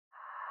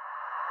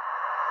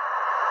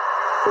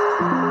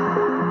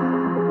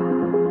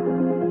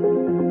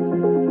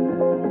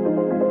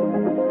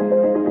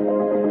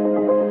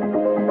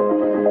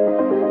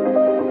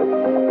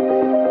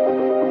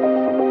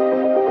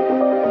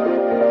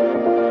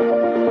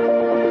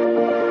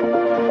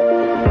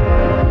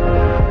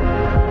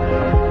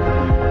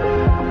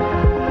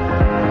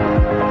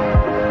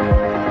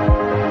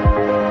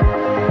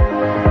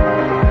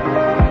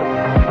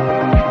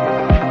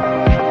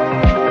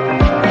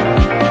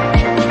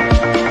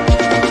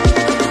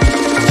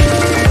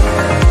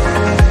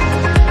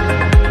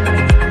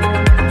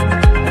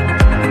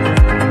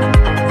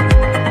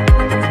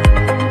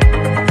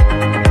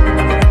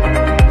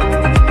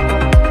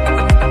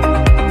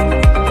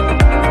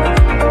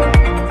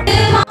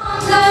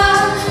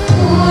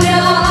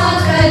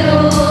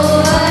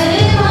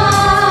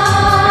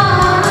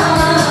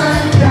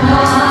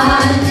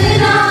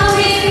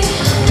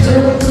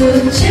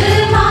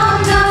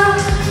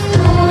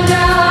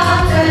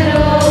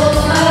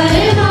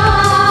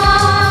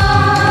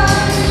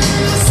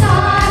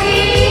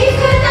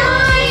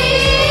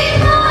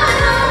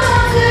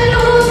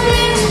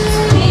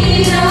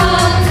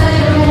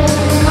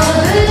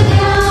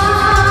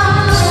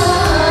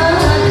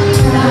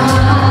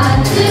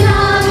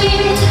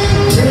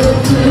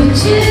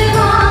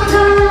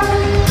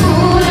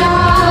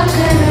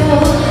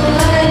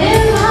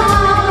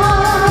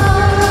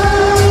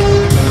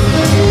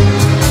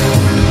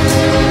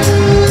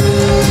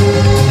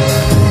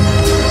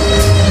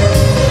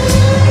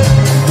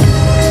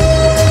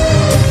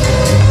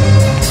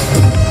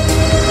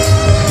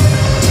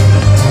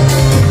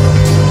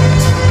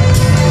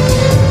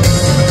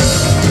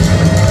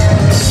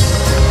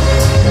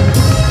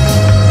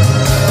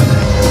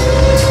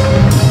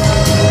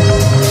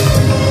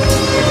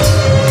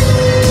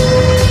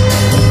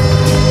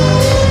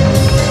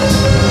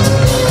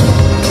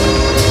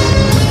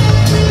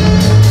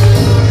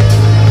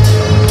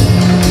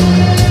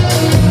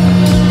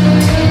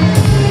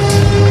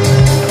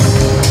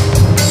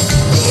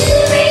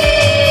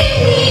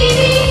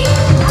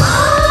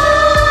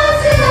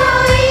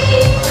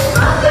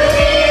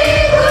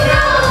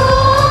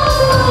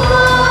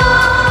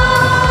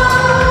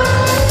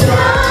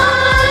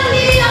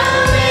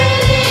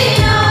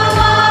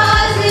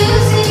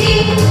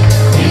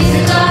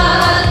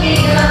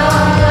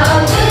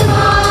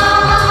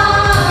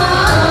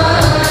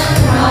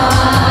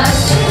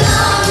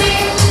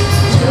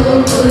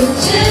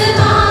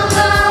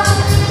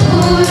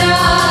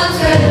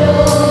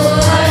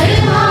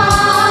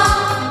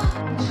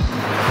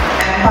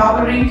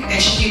Empowering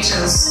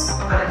educators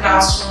for the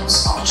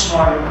classrooms of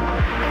tomorrow.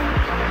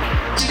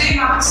 Today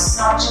marks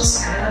not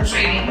just another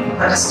training,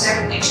 but a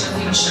step into the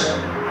future.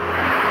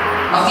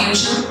 A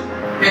future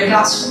where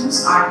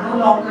classrooms are no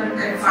longer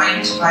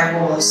confined by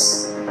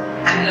walls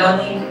and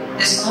learning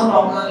is no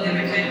longer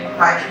limited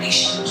by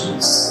traditional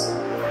tools.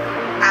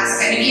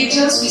 As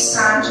educators, we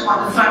stand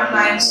on the front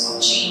lines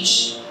of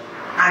change,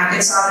 and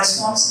it's our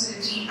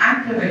responsibility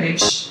and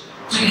privilege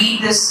to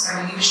lead this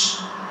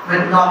revolution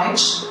with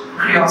knowledge,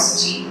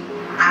 curiosity,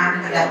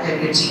 and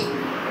adaptability.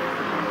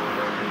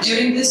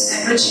 During this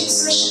enriching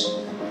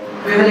session,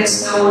 we will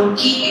explore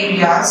key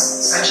areas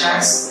such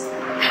as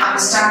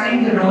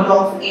understanding the role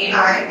of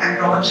AI and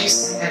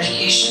robotics in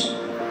education,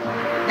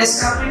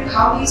 discovering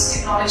how these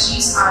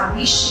technologies are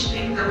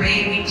reshaping the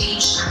way we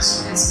teach and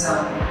students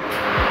learn,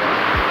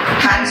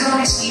 hands-on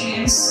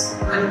experience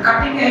with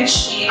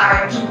cutting-edge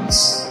AI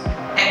tools,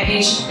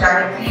 engaging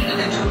directly with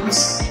the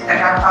tools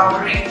that are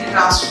powering the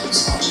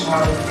classrooms of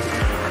tomorrow,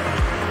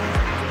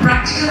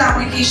 practical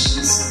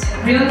applications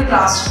in real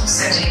classroom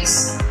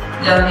settings,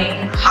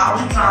 learning how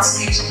to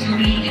translate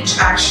theory into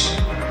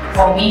action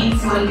for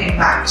meaningful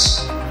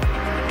impact,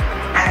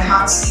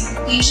 enhancing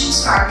teaching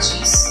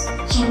strategies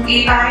through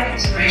AI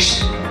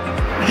integration,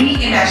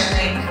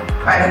 reimagining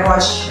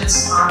pedagogy with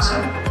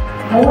smarter,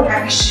 more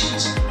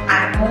efficient,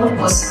 and more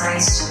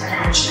personalized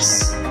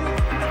approaches.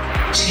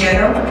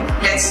 Together,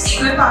 let's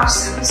equip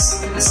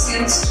ourselves with the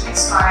skills to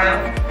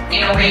inspire,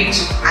 innovate,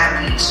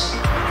 and lead.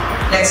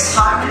 Let's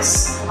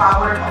harness the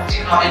power of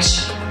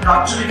technology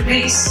not to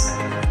replace,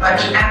 but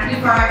to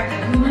amplify the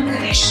human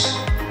connection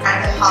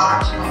at the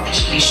heart of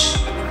education.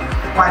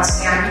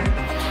 Once again,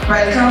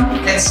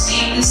 welcome. Let's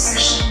make this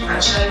session a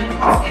journey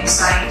of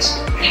insight,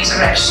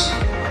 interaction,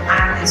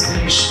 and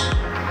inspiration.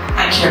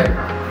 Thank you.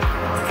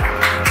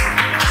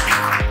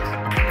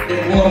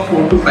 More of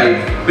 4 to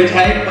 5, which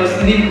I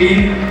personally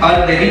feel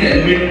are very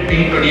relevant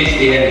in today's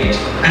day and age,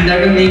 and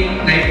that will make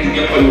life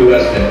easier for you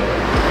as well.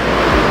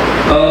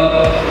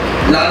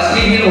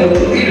 Lastly, we will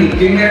also be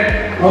looking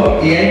at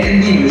how AI can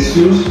be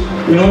misused.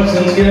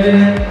 Since we are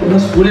in a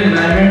school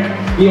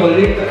environment, we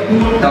already have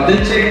to double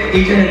check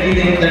each and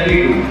everything that we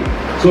do.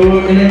 So,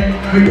 to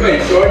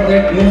ensure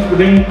that no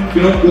student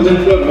goes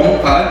into a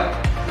wrong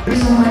path. Thank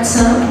you so much,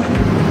 sir.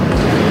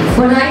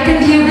 When I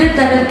concluded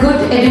that a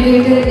good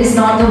educator is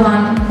not the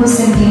one who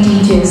simply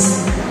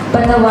teaches,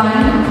 but the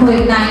one who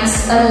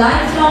ignites a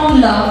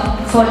lifelong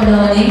love for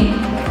learning,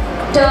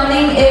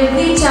 turning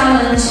every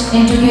challenge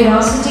into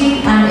curiosity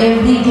and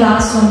every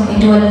classroom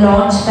into a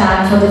launch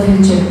pad for the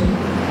future.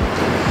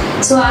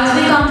 So as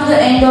we come to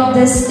the end of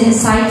this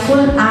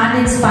insightful and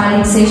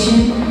inspiring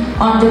session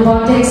on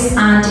robotics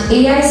and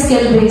AI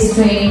skill-based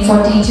training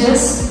for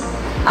teachers,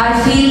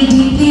 I feel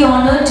deeply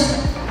honored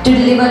to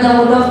deliver the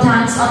vote of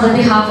thanks on the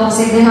behalf of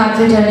Sacred Heart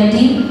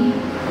Fraternity.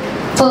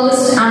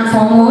 First and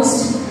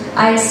foremost,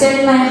 I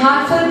extend my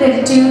heartfelt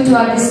gratitude to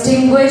our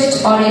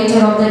distinguished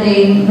orator of the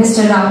day,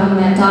 Mr. Rahul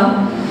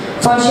Mehta,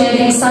 for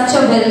sharing such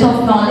a wealth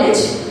of knowledge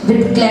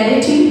with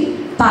clarity,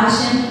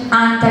 passion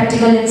and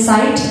practical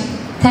insight.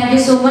 Thank you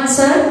so much,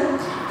 sir.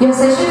 Your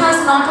session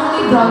has not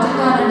only broadened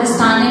our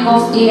understanding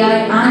of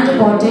AI and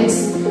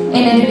robotics in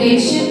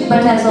education,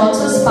 but has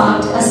also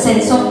sparked a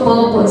sense of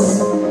purpose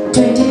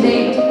to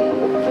integrate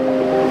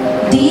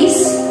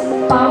these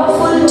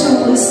powerful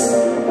tools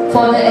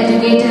for the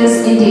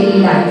educators in daily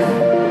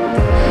life.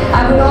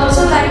 I would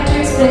also like to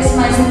express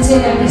my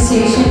sincere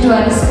appreciation to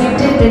our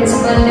respected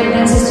principal,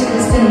 Reverend Sister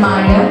Kristen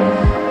Maria,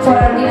 for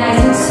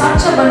organizing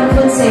such a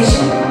wonderful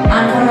session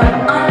and for her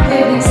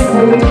unwavering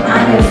support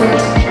and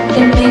effort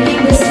in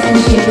making this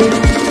initiative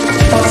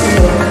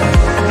possible.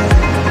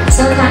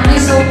 So thank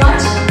you so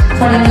much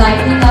for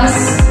enlightening us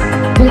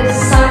with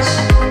such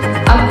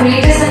a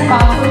greatest and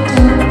powerful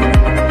tool.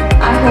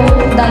 I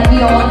hope that we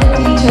all the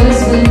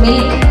teachers will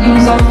make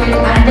use of it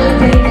and will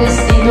bring this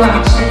into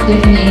action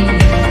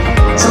definitely.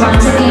 So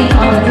once again,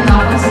 on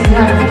behalf of Sacred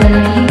Heart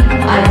Fraternity,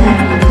 I thank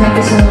you. Thank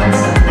you so much,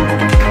 sir.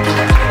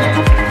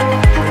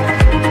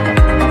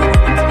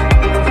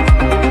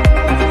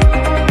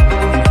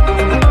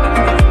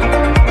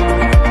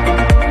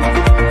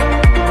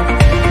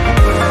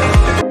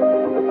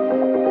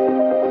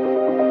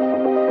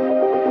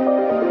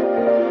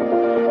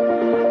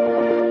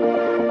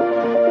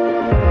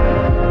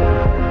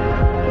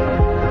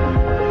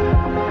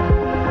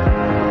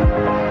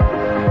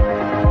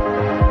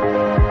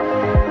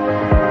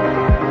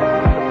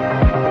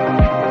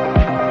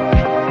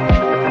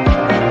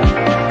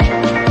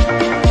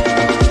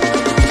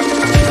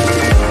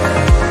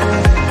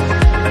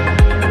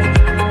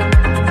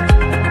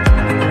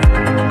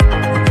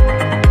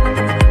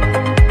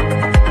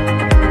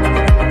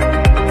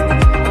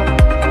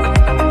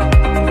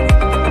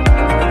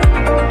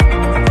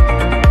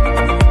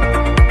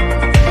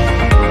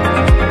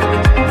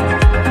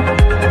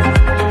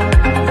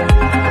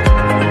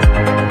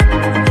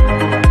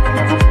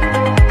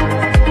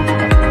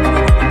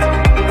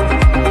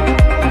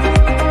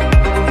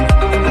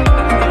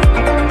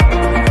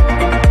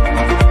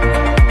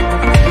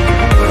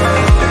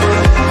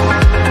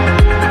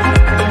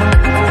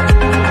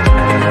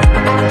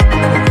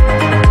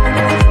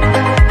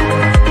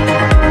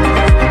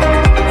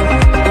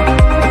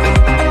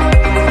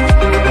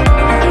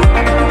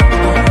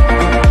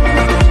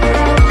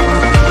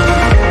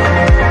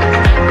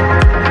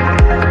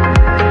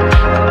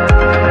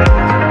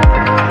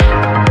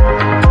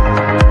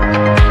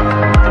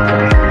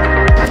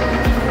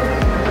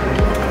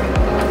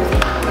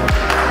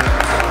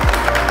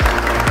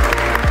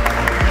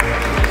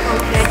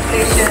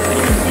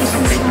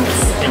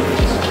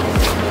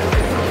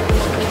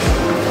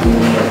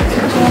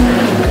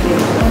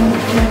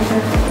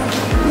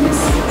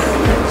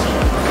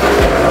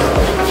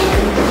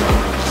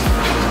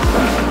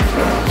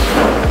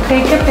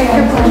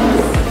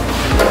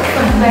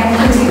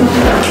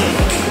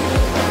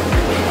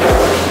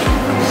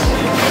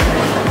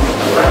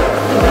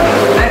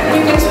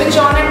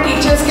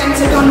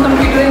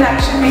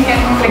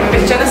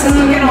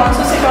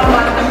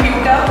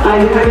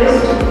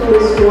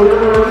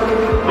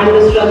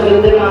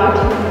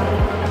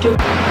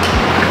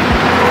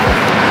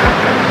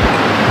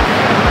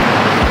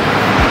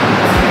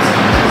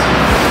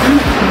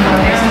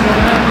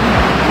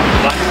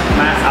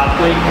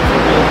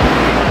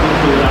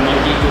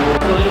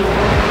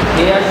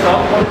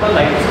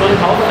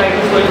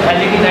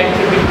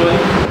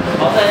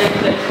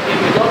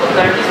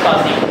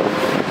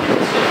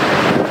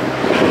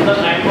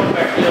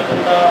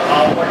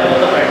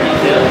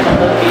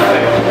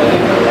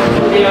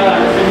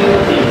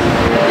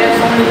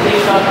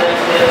 Things are there.